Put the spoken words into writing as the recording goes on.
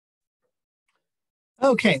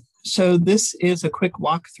Okay, so this is a quick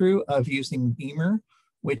walkthrough of using Beamer,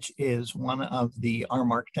 which is one of the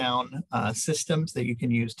RMarkdown systems that you can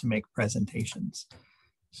use to make presentations.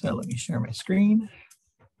 So let me share my screen.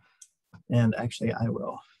 And actually, I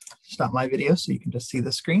will stop my video so you can just see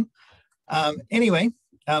the screen.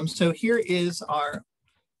 So here is our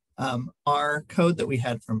code that we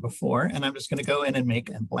had from before, and I'm just going to go in and make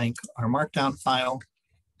a blank RMarkdown file.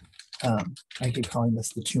 I keep calling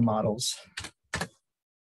this the two models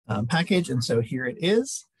package, and so here it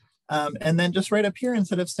is. And then just right up here,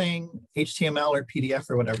 instead of saying HTML or PDF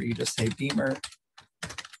or whatever, you just say Beamer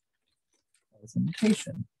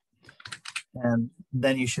presentation. And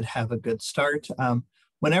then you should have a good start.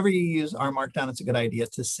 Whenever you use RMarkdown, it's a good idea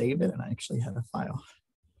to save it. And I actually had a file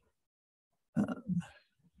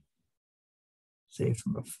saved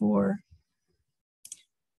from before.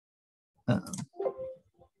 There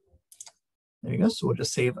you go. So we'll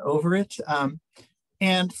just save over it.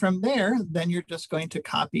 And from there, then you're just going to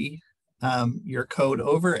copy your code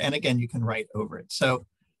over. And again, you can write over it. So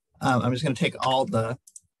I'm just going to take all the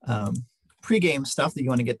pregame stuff that you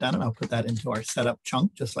want to get done, and I'll put that into our setup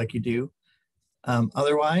chunk, just like you do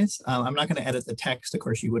otherwise. I'm not going to edit the text. Of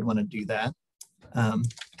course, you would want to do that.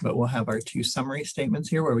 But we'll have our two summary statements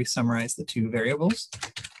here where we summarize the two variables.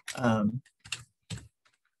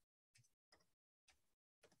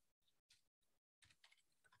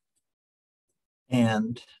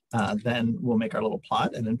 And then we'll make our little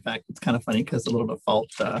plot. And in fact, it's kind of funny because the little default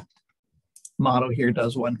model here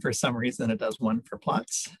does one for summaries, and it does one for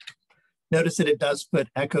plots. Notice that it does put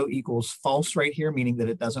echo equals false right here, meaning that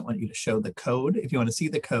it doesn't want you to show the code. If you want to see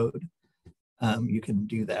the code, you can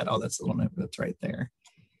do that. Oh, that's a little note that's right there.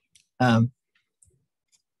 Then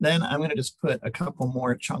I'm going to just put a couple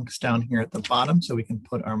more chunks down here at the bottom so we can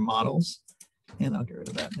put our models. And I'll get rid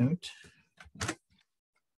of that note.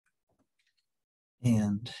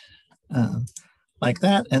 And like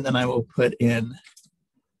that. And then I will put in,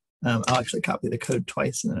 I'll actually copy the code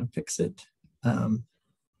twice and then fix it to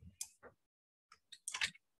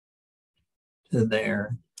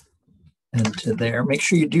there and to there. Make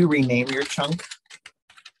sure you do rename your chunk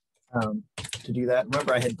to do that.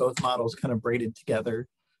 Remember, I had both models kind of braided together,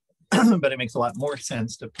 but it makes a lot more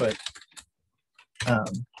sense to put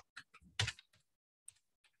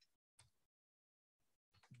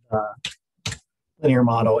linear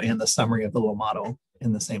model and the summary of the little model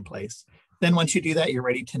in the same place. Then once you do that, you're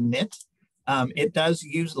ready to knit. It does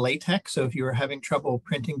use LaTeX, so if you are having trouble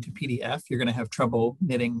printing to PDF, you're going to have trouble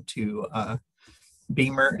knitting to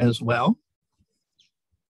Beamer as well.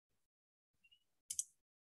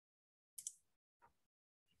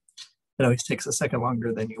 It always takes a second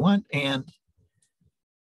longer than you want, and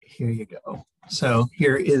here you go. So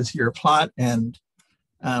here is your plot, and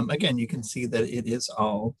again, you can see that it is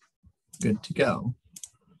all good to go.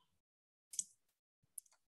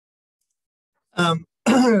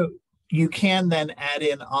 You can then add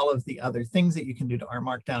in all of the other things that you can do to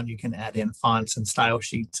RMarkdown. You can add in fonts and style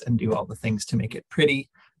sheets and do all the things to make it pretty.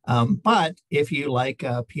 But if you like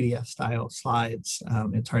PDF style slides,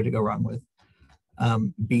 it's hard to go wrong with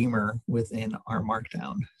Beamer within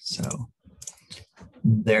RMarkdown. So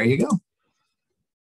there you go.